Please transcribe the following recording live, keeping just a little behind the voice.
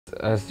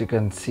As you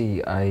can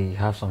see, I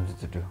have something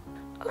to do.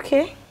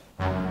 Okay.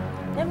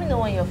 Let me know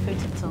when you're free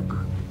to talk.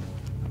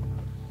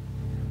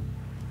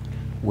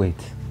 Wait.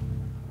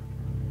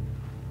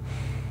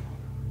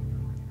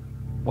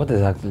 What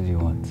exactly do you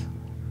want?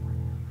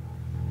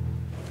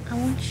 I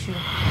want you.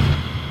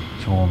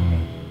 You want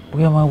me?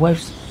 We are my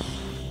wife's.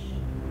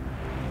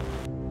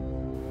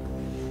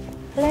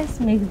 Let's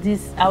make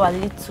this our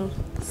little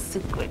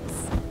secret.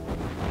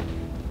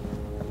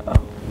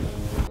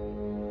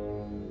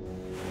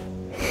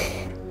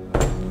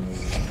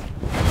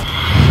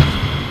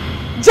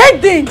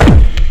 Jaden!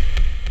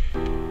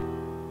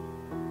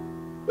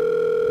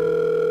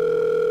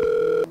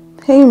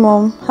 Hey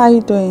mom, how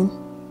you doing?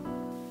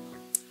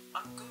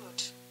 I'm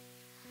good.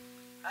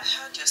 I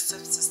heard your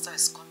stepsister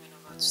is coming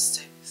over to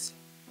stay with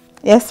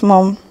you. Yes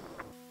mom.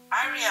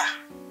 Aria,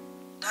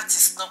 that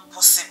is not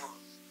possible.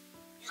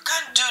 You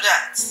can't do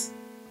that.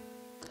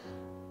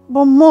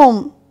 But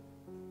mom,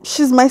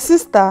 she's my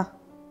sister.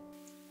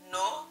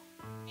 No,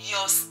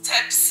 your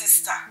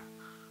stepsister.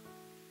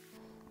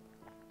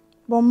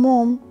 But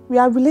mom, we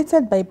are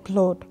related by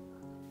blood.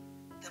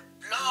 The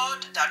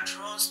blood that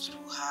runs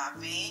through her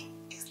vein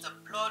is the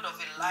blood of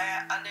a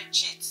liar and a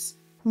cheat.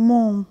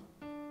 Mom,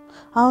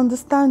 I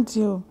understand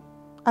you.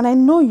 And I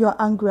know you're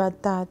angry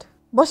at Dad.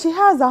 But she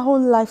has her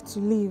whole life to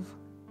live.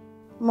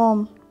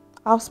 Mom,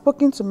 I've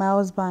spoken to my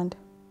husband.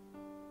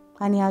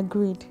 And he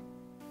agreed.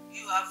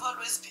 You have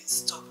always been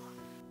stubborn.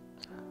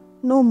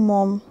 No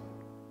mom.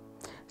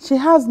 She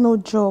has no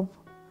job.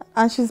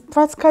 And she's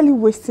practically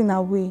wasting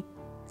away.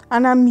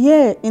 And I'm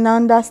here in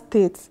another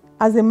state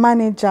as a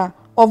manager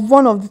of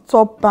one of the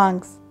top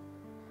banks.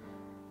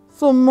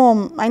 So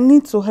mom, I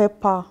need to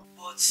help her.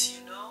 But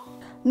you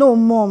know... No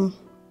mom,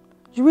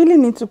 you really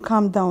need to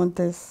calm down with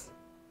this.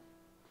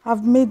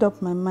 I've made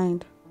up my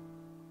mind.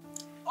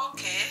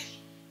 Okay.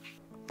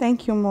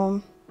 Thank you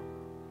mom.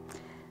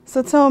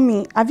 So tell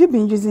me, have you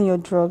been using your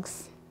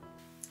drugs?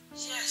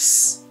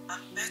 Yes,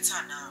 I'm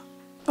better now.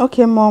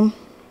 Okay mom.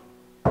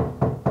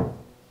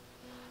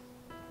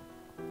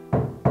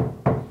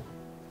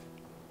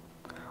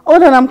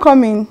 Hold on, I'm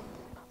coming.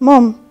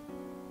 Mom,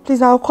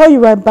 please, I'll call you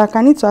right back.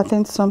 I need to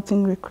attend to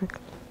something real quick.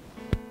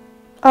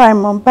 Alright,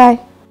 Mom, bye.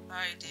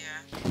 Bye,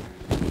 dear.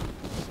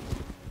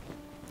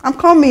 I'm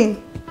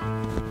coming.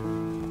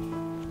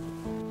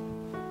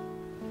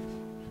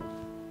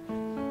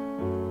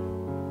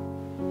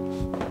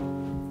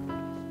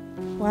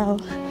 Wow,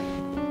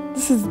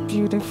 this is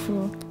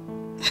beautiful.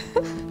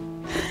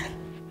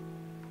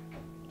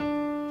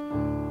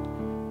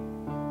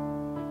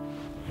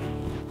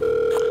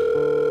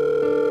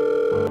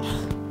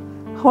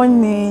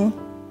 Honey,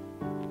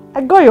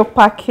 I got your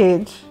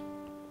package.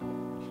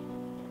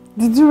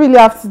 Did you really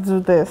have to do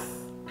this?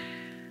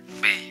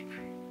 Babe,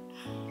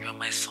 you are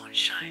my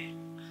sunshine.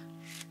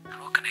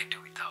 What can I do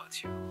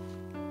without you?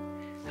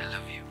 I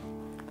love you.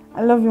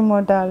 I love you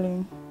more,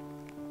 darling.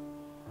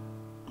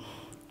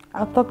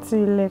 I'll talk to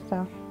you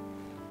later.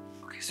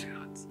 Okay,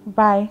 sweetheart.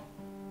 Bye.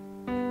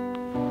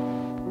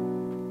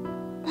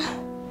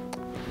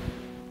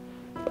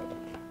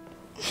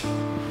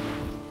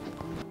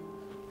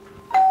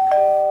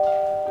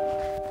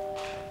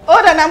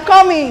 Hold on, I'm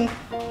coming.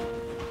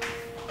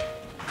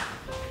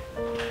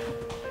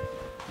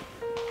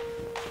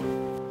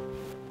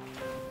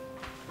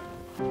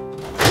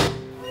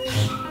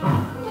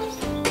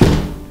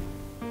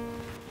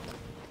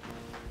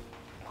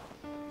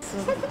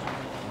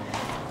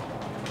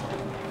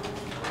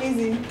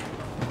 Easy.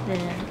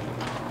 Yeah.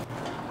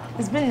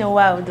 It's been a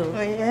while though.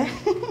 Oh yeah.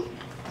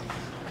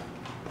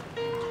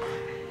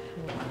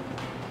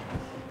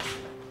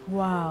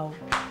 Wow.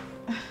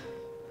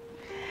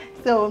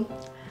 So,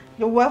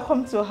 you're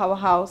welcome to our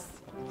house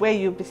where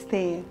you'll be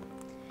staying.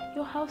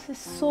 Your house is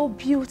so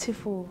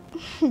beautiful.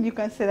 You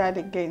can say that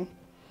again.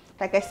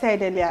 Like I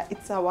said earlier,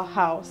 it's our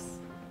house.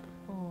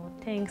 Oh,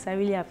 thanks. I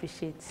really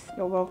appreciate.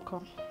 You're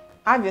welcome.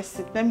 Have your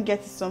seat. Let me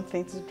get you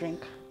something to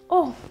drink.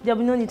 Oh, there'll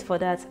be no need for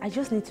that. I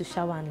just need to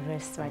shower and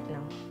rest right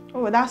now.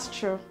 Oh, that's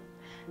true.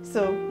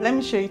 So, let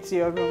me show you to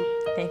your room.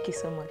 Thank you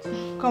so much.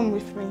 Come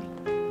with me.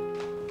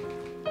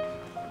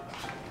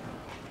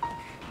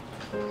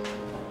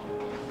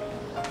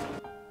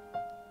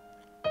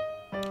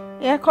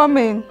 Yeah, come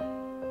in.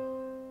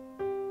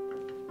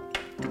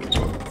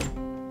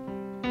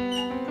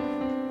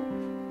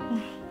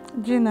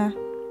 Gina.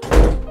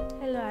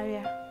 Hello,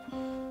 Aria.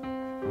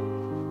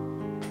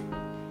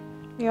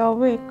 You're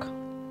awake.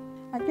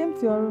 I came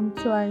to your room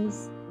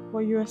twice, but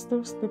you were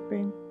still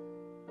sleeping.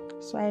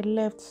 So I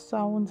left so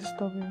I won't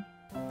disturb you.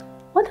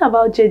 What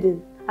about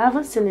Jaden? I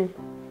haven't seen him.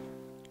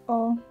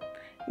 Oh,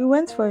 he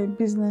went for a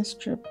business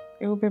trip.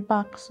 He will be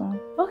back soon.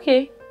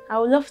 Okay, I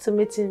would love to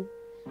meet him.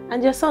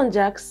 And your son,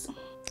 Jax?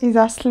 He's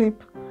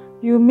asleep.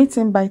 You'll meet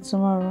him by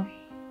tomorrow.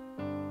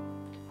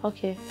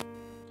 Okay.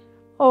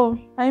 Oh,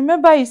 I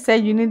remember you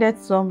said you needed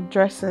some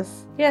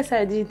dresses. Yes,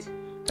 I did.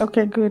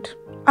 Okay, good.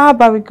 How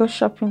about we go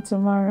shopping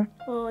tomorrow?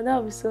 Oh, that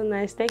would be so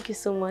nice. Thank you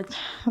so much.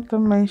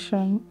 Don't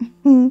mention.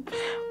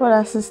 What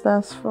are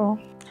sisters for?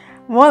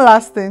 One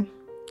last thing.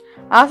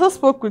 I also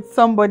spoke with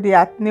somebody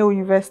at Neo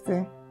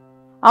University.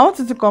 I want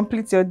you to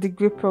complete your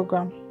degree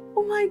program.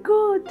 Oh my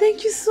God,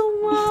 thank you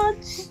so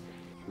much.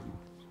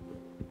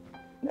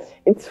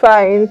 It's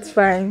fine, it's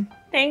fine.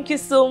 Thank you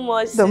so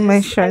much. Don't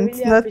mention, I really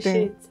it's nothing.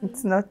 appreciate.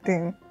 It's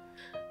nothing.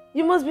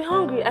 You must be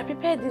hungry. I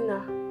prepared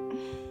dinner.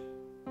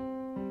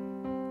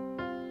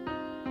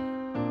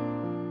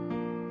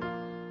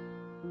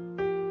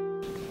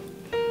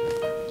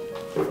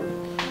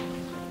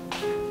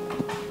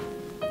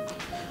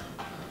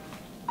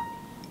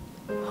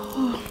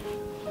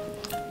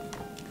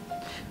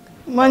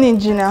 Morning,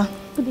 Gina.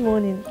 Good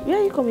morning. Where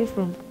are you coming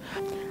from?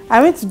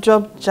 I went to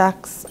drop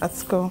Jax at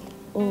school.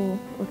 Oh,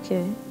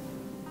 okay.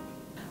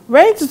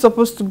 Weren't you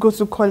supposed to go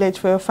to college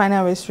for your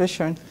final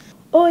registration?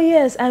 Oh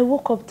yes, I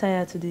woke up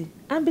tired today.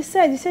 And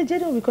besides, you said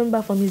Jaden will be coming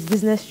back from his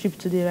business trip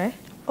today, right?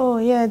 Oh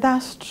yeah,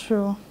 that's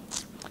true.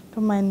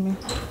 Don't mind me.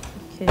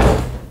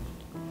 Okay.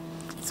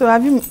 So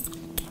have you...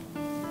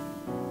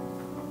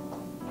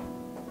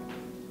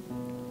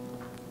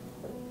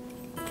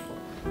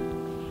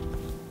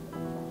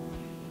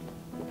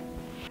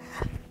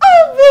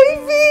 Oh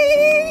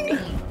baby!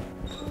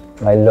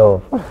 My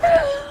love.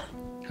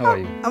 How are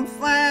you? I'm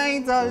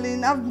fine,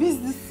 darling. I've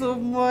missed you so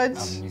much.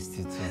 I missed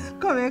you too.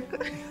 Come here.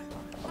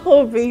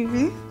 Oh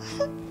baby.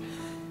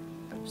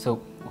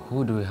 So,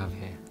 who do we have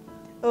here?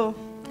 Oh,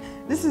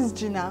 this is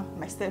Gina,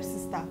 my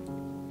stepsister.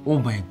 Oh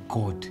my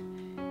God.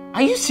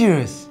 Are you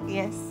serious?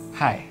 Yes.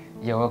 Hi,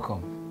 you're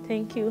welcome.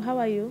 Thank you. How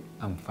are you?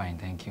 I'm fine,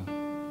 thank you.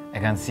 I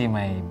can see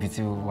my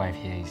beautiful wife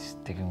here is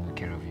taking good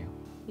care of you.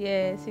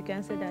 Yes, you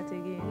can say that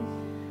again.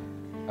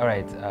 All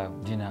right,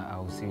 Gina, I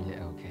will see you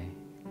later, okay?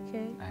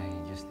 Okay.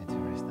 I just need to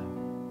rest now.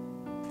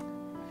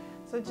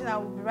 So Gina,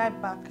 we'll be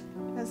right back.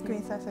 Let's go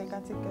inside so you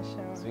can take a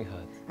shower.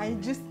 Sweetheart. And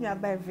you just me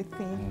about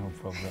everything. No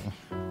problem.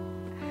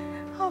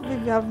 Oh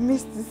baby, I've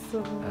missed you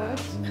so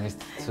much. I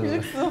missed you too. You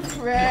look so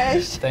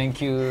fresh. Thank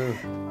you.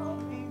 Oh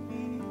baby.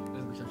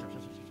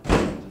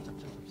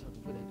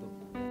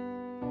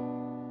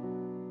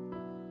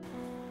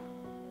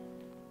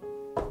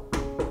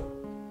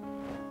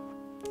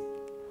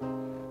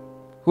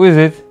 Who is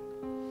it?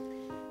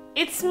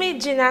 It's me,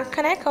 Gina.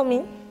 Can I come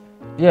in?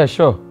 Yeah,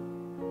 sure.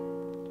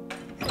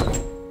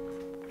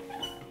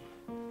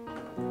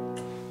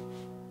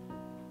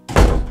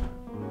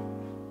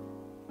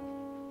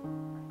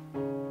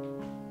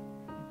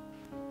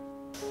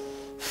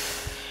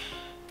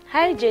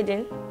 Hi,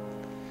 Jaden.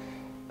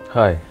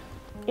 Hi.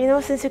 You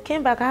know, since you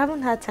came back, I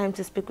haven't had time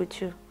to speak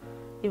with you.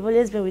 You've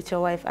always been with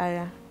your wife,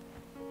 Arya.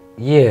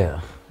 Yeah,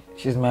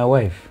 she's my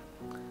wife.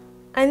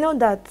 I know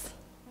that.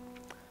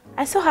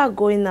 I saw her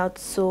going out,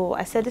 so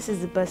I said this is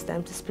the best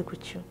time to speak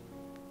with you.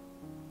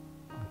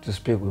 To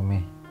speak with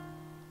me?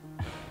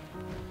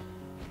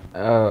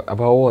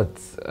 About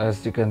what?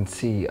 As you can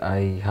see,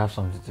 I have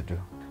something to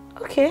do.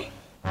 Okay.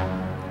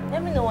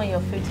 Let me know when you're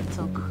free to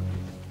talk.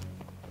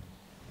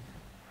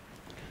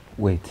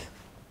 Wait.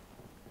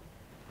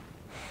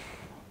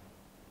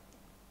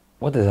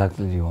 What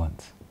exactly do you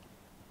want?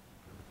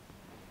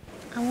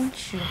 I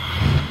want you.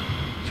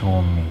 You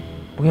want me?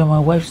 We are my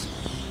wife's...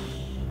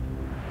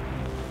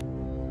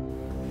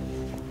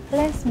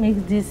 Let's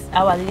make this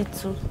our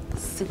little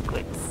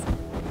secret.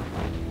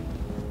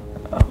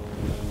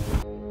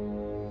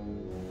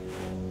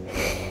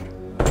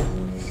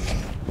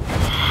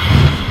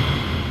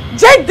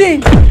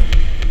 Jaden!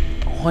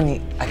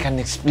 Honey, I can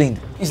explain.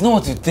 It's not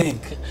what you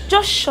think.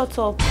 Just shut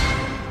up.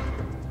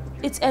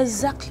 It's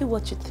exactly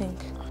what you think.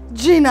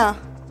 Gina,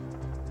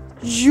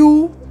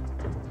 you?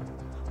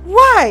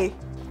 Why?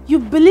 You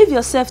believe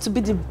yourself to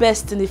be the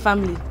best in the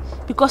family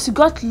because you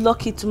got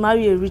lucky to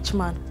marry a rich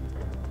man.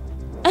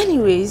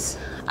 Anyways,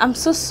 I'm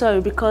so sorry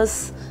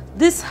because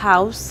this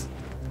house,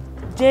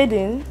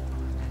 Jaden,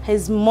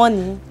 his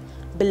money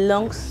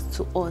belongs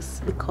to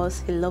us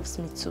because he loves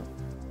me too.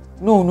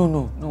 No.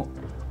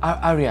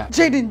 Arya.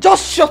 Jaden,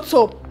 just shut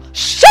up!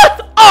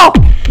 Shut up!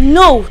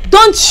 No,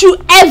 don't you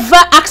ever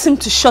ask him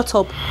to shut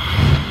up.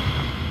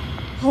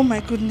 Oh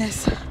my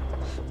goodness.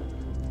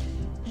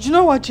 You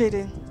know what,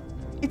 Jaden?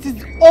 It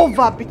is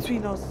over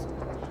between us.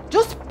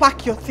 Just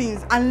pack your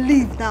things and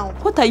leave now.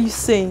 What are you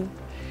saying?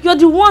 You're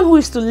the one who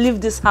is to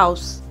leave this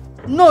house.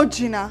 No,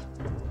 Gina.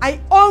 I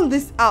own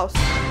this house.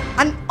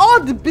 And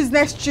all the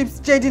business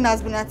trips Jaden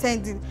has been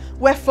attending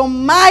were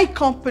from my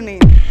company.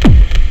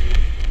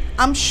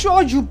 I'm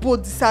sure you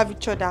both deserve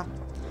each other.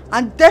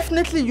 And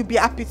definitely you'll be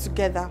happy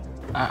together.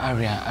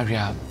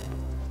 Arya.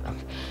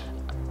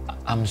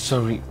 I'm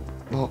sorry.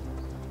 But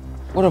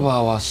what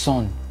about our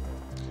son?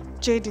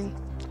 Jaden,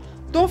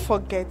 don't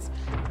forget,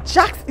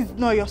 Jax is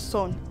not your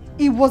son.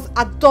 He was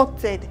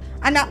adopted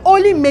and I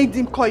only made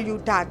him call you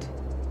dad.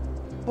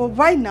 But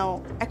right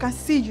now, I can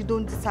see you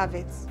don't deserve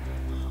it.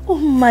 Oh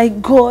my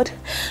God.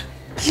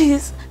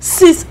 Please,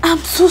 sis, I'm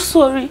so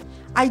sorry.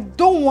 I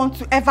don't want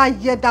to ever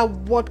hear that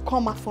word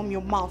come out from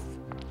your mouth.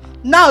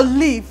 Now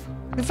leave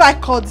before I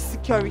call the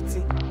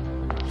security.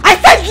 I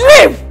said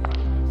leave!